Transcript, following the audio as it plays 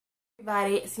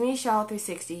Everybody, it's me,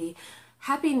 Shaw360.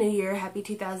 Happy New Year, happy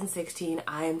 2016.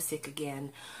 I am sick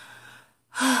again.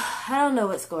 I don't know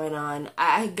what's going on.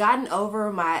 I had gotten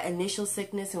over my initial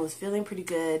sickness and was feeling pretty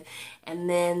good, and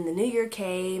then the new year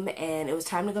came and it was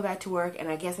time to go back to work, and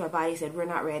I guess my body said we're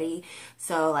not ready.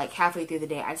 So like halfway through the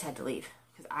day I just had to leave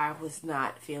because I was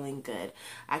not feeling good.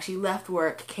 I actually left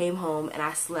work, came home, and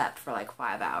I slept for like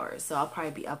 5 hours. So I'll probably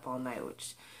be up all night,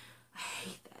 which I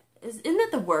hate that. Isn't that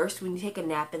the worst when you take a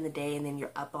nap in the day and then you're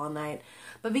up all night?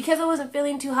 But because I wasn't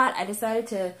feeling too hot, I decided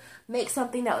to make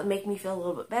something that would make me feel a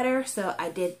little bit better. So I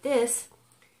did this.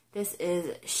 This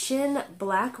is Shin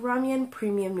Black Ramen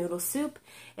Premium Noodle Soup.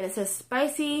 And it says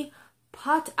spicy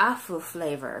pot au feu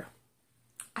flavor.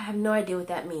 I have no idea what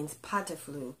that means. Pot au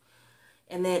feu.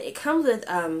 And then it comes with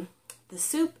the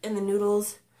soup and the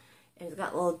noodles. And it's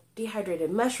got little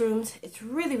dehydrated mushrooms. It's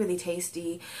really, really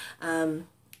tasty.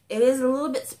 It is a little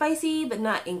bit spicy, but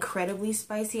not incredibly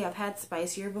spicy. I've had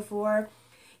spicier before.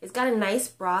 It's got a nice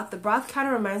broth. The broth kind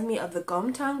of reminds me of the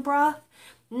gomtang broth.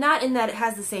 Not in that it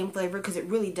has the same flavor, because it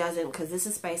really doesn't, because this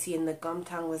is spicy and the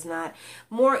gomtang was not.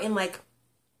 More in like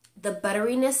the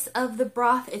butteriness of the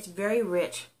broth. It's very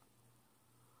rich.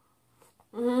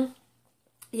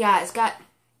 Yeah, it's got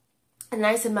a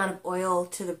nice amount of oil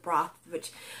to the broth,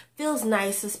 which feels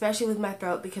nice, especially with my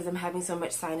throat because I'm having so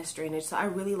much sinus drainage. So I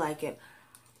really like it.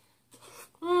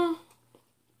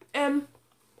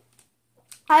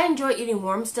 I enjoy eating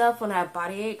warm stuff when I have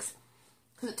body aches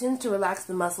because it tends to relax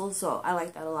the muscles, so I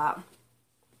like that a lot.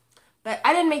 But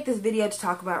I didn't make this video to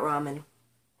talk about ramen,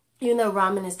 even though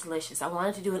ramen is delicious. I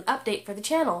wanted to do an update for the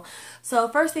channel. So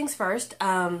first things first,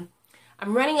 I'm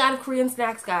running out of Korean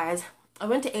snacks, guys. I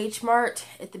went to H Mart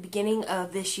at the beginning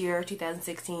of this year,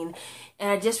 2016, and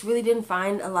I just really didn't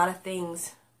find a lot of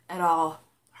things at all.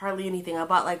 Hardly anything. I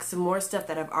bought like some more stuff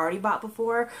that I've already bought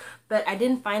before, but I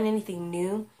didn't find anything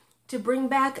new to bring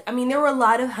back. I mean, there were a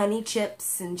lot of honey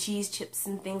chips and cheese chips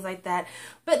and things like that,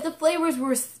 but the flavors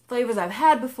were flavors I've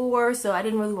had before, so I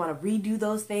didn't really want to redo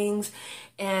those things.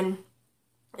 And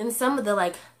in some of the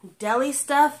like deli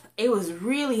stuff, it was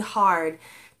really hard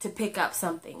to pick up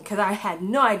something because I had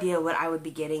no idea what I would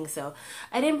be getting, so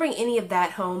I didn't bring any of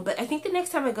that home. But I think the next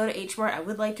time I go to H Mart, I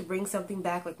would like to bring something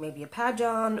back, like maybe a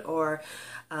pajon or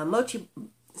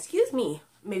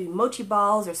maybe mochi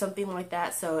balls or something like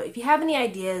that. So if you have any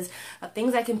ideas of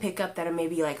things I can pick up that are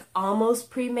maybe like almost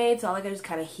pre-made, so all I gotta do is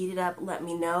kind of heat it up, let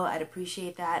me know. I'd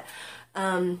appreciate that.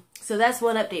 So that's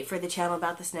one update for the channel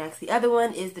about the snacks. The other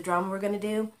one is the drama we're gonna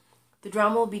do. The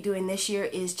drama we'll be doing this year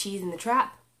is Cheese in the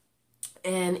Trap.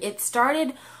 And it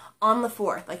started on the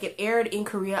 4th. Like, it aired in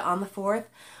Korea on the 4th.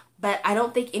 But I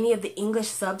don't think any of the English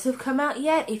subs have come out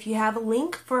yet. If you have a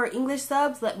link for English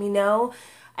subs, let me know.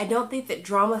 I don't think that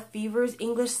Drama Fever's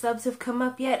English subs have come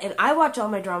up yet. And I watch all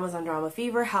my dramas on Drama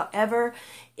Fever. However,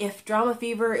 if Drama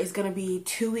Fever is going to be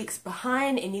 2 weeks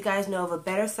behind and you guys know of a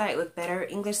better site with better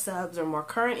English subs or more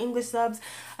current English subs,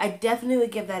 I definitely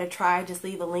give that a try. Just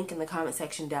leave a link in the comment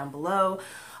section down below.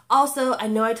 Also, I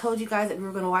know I told you guys that we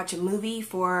were going to watch a movie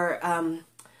for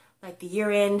like the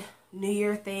year-end New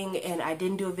Year thing, and I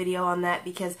didn't do a video on that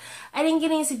because I didn't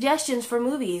get any suggestions for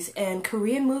movies, and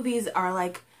Korean movies are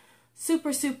like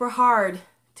super, super hard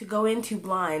to go into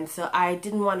blind, so I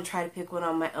didn't want to try to pick one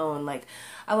on my own. Like,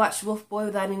 I watched Wolf Boy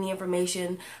without any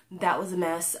information. That was a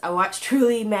mess. I watched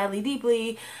Truly, Madly,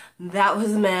 Deeply. That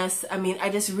was a mess. I mean, I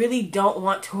just really don't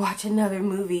want to watch another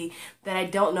movie that I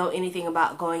don't know anything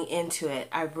about going into it.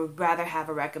 I would rather have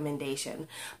a recommendation.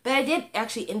 But I did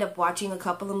actually end up watching a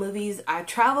couple of movies. I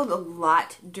traveled a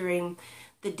lot during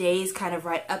the days kind of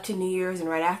right up to New Year's and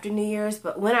right after New Year's,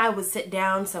 but when I would sit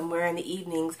down somewhere in the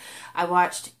evenings, I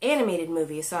watched animated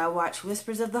movies. So I watched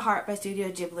Whispers of the Heart by Studio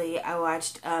Ghibli. I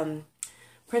watched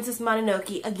Princess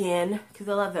Mononoke again because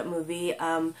I love that movie.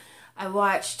 I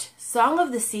watched Song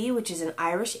of the Sea, which is an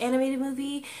Irish animated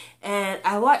movie, and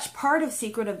I watched part of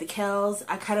Secret of the Kells.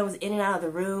 I kind of was in and out of the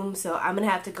room, so I'm going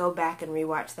to have to go back and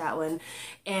rewatch that one.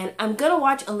 And I'm going to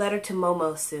watch A Letter to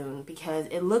Momo soon because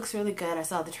it looks really good. I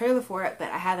saw the trailer for it, but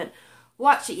I haven't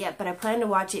watched it yet, but I plan to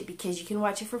watch it because you can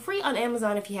watch it for free on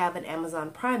Amazon if you have an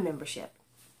Amazon Prime membership.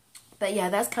 But yeah,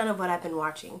 that's kind of what I've been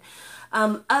watching.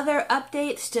 Other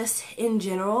updates just in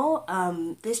general.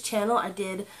 This channel, I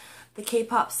did the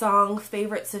K-pop song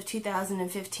favorites of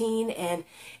 2015, and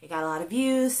it got a lot of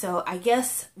views. So I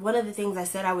guess one of the things I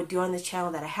said I would do on this channel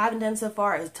that I haven't done so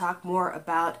far is talk more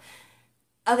about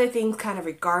other things kind of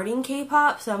regarding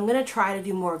K-pop. So I'm going to try to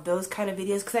do more of those kind of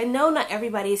videos because I know not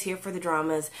everybody is here for the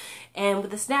dramas. And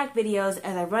with the snack videos,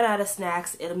 as I run out of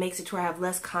snacks, it makes it to where I have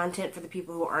less content for the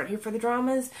people who aren't here for the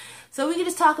dramas. So we can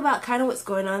just talk about kind of what's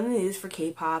going on in the news for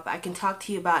K-pop. I can talk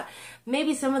to you about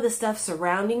maybe some of the stuff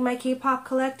surrounding my K-pop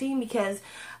collecting, because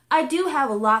I do have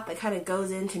a lot that kind of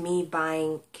goes into me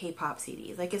buying K-pop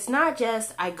CDs. Like, it's not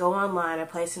just I go online, I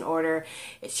place an order,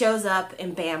 it shows up,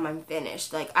 and bam, I'm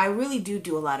finished. Like, I really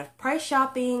do a lot of price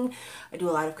shopping. I do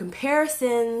a lot of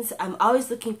comparisons. I'm always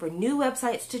looking for new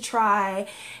websites to try.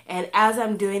 And as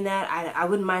I'm doing that, I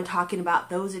wouldn't mind talking about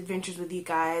those adventures with you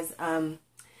guys.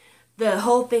 The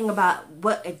whole thing about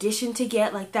what edition to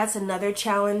get, like, that's another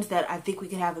challenge that I think we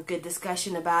could have a good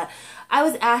discussion about. I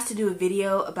was asked to do a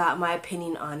video about my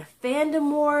opinion on fandom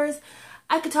wars.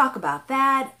 I could talk about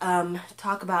that,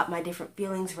 talk about my different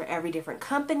feelings for every different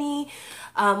company.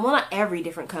 Well, not every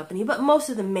different company, but most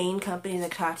of the main companies. I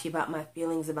could talk to you about my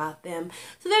feelings about them.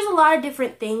 So there's a lot of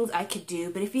different things I could do,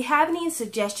 but if you have any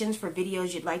suggestions for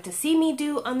videos you'd like to see me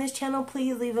do on this channel,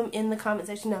 please leave them in the comment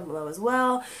section down below as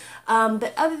well.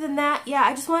 But other than that, yeah,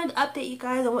 I just wanted to update you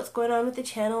guys on what's going on with the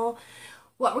channel,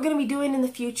 what we're going to be doing in the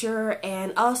future,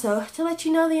 and also to let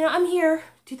you know that, I'm here.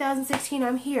 2016,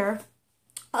 I'm here.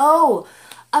 Oh,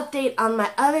 update on my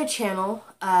other channel,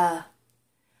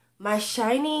 my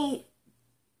shiny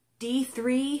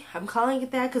D3, I'm calling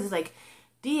it that because it's like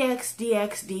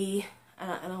DXDXD,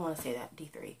 I don't want to say that,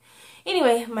 D3.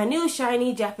 Anyway, my new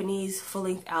shiny Japanese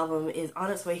full-length album is on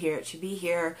its way here. It should be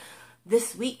here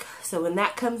this week, so when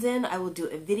that comes in, I will do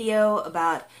a video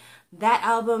about that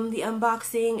album, the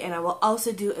unboxing, and I will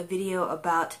also do a video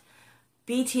about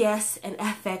BTS and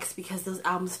FX because those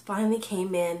albums finally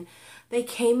came in. They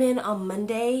came in on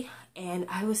Monday, and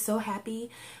I was so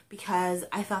happy because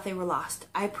I thought they were lost.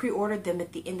 I pre-ordered them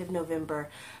at the end of November.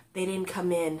 They didn't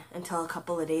come in until a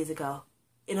couple of days ago,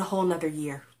 in a whole nother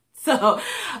year. So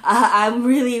I'm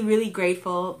really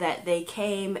grateful that they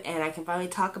came and I can finally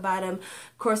talk about them.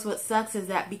 Of course, what sucks is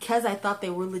that because I thought they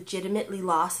were legitimately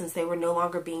lost since they were no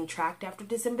longer being tracked after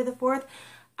December the 4th,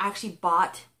 I actually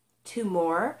bought 2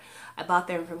 more. I bought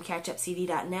them from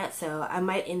catchupcd.net, so I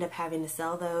might end up having to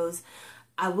sell those.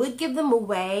 I would give them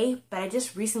away, but I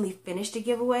just recently finished a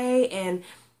giveaway, and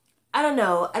I don't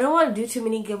know. I don't want to do too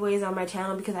many giveaways on my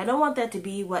channel because I don't want that to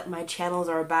be what my channels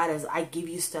are about, is I give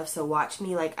you stuff, so watch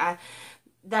me. Like,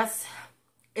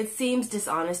 it seems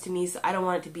dishonest to me, so I don't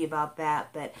want it to be about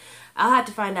that, but I'll have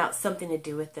to find out something to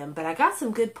do with them. But I got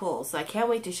some good pulls, so I can't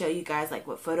wait to show you guys like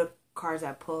what photo cards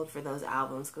I pulled for those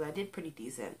albums because I did pretty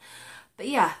decent. But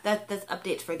yeah, that's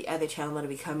updates for the other channel that'll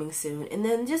be coming soon. And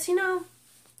then just,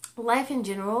 life in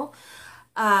general,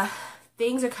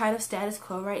 things are kind of status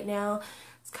quo right now.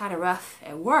 It's kind of rough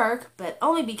at work, but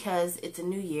only because it's a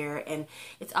new year and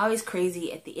it's always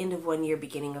crazy at the end of one year,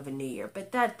 beginning of a new year.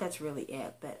 But that's really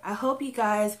it. But I hope you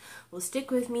guys will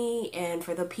stick with me, and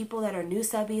for the people that are new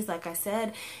subbies, like I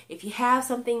said, if you have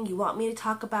something you want me to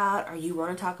talk about or you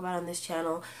want to talk about on this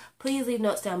channel, please leave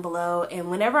notes down below. And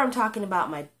whenever I'm talking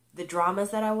about the dramas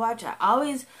that I watch, I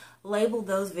always label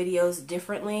those videos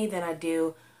differently than I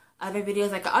do other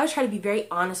videos. Like, I always try to be very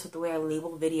honest with the way I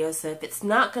label videos, so if it's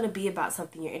not going to be about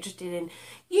something you're interested in,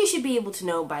 you should be able to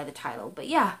know by the title. But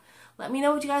yeah, let me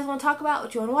know what you guys want to talk about,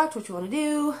 what you want to watch, what you want to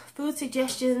do, food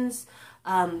suggestions,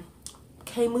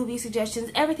 K-movie suggestions,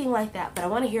 everything like that. But I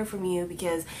want to hear from you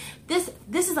because this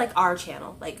is like our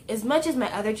channel. Like, as much as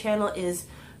my other channel is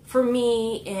for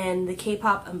me and the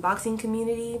K-pop unboxing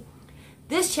community,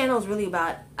 this channel is really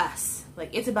about us.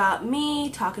 Like, it's about me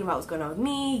talking about what's going on with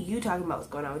me, you talking about what's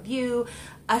going on with you,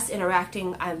 us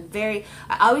interacting. I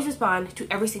always respond to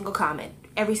every single comment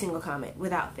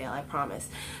without fail, I promise.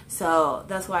 So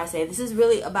that's why I say this is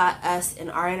really about us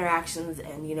and our interactions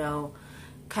and,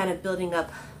 kind of building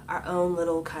up our own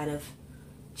little kind of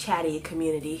chatty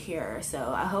community here.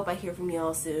 So I hope I hear from you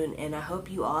all soon, and I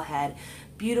hope you all had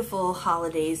beautiful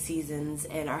holiday seasons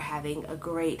and are having a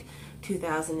great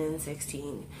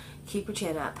 2016. Keep your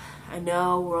chin up. I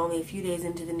know we're only a few days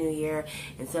into the new year,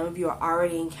 and some of you are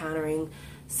already encountering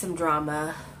some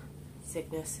drama,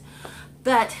 sickness,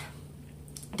 but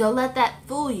don't let that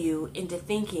fool you into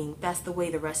thinking that's the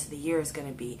way the rest of the year is going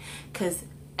to be, because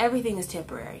everything is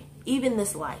temporary. Even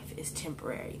this life is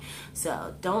temporary.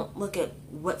 So don't look at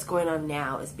what's going on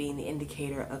now as being the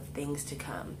indicator of things to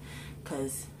come,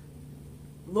 because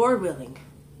Lord willing,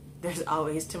 there's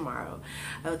always tomorrow.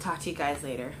 I will talk to you guys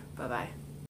later. Bye-bye.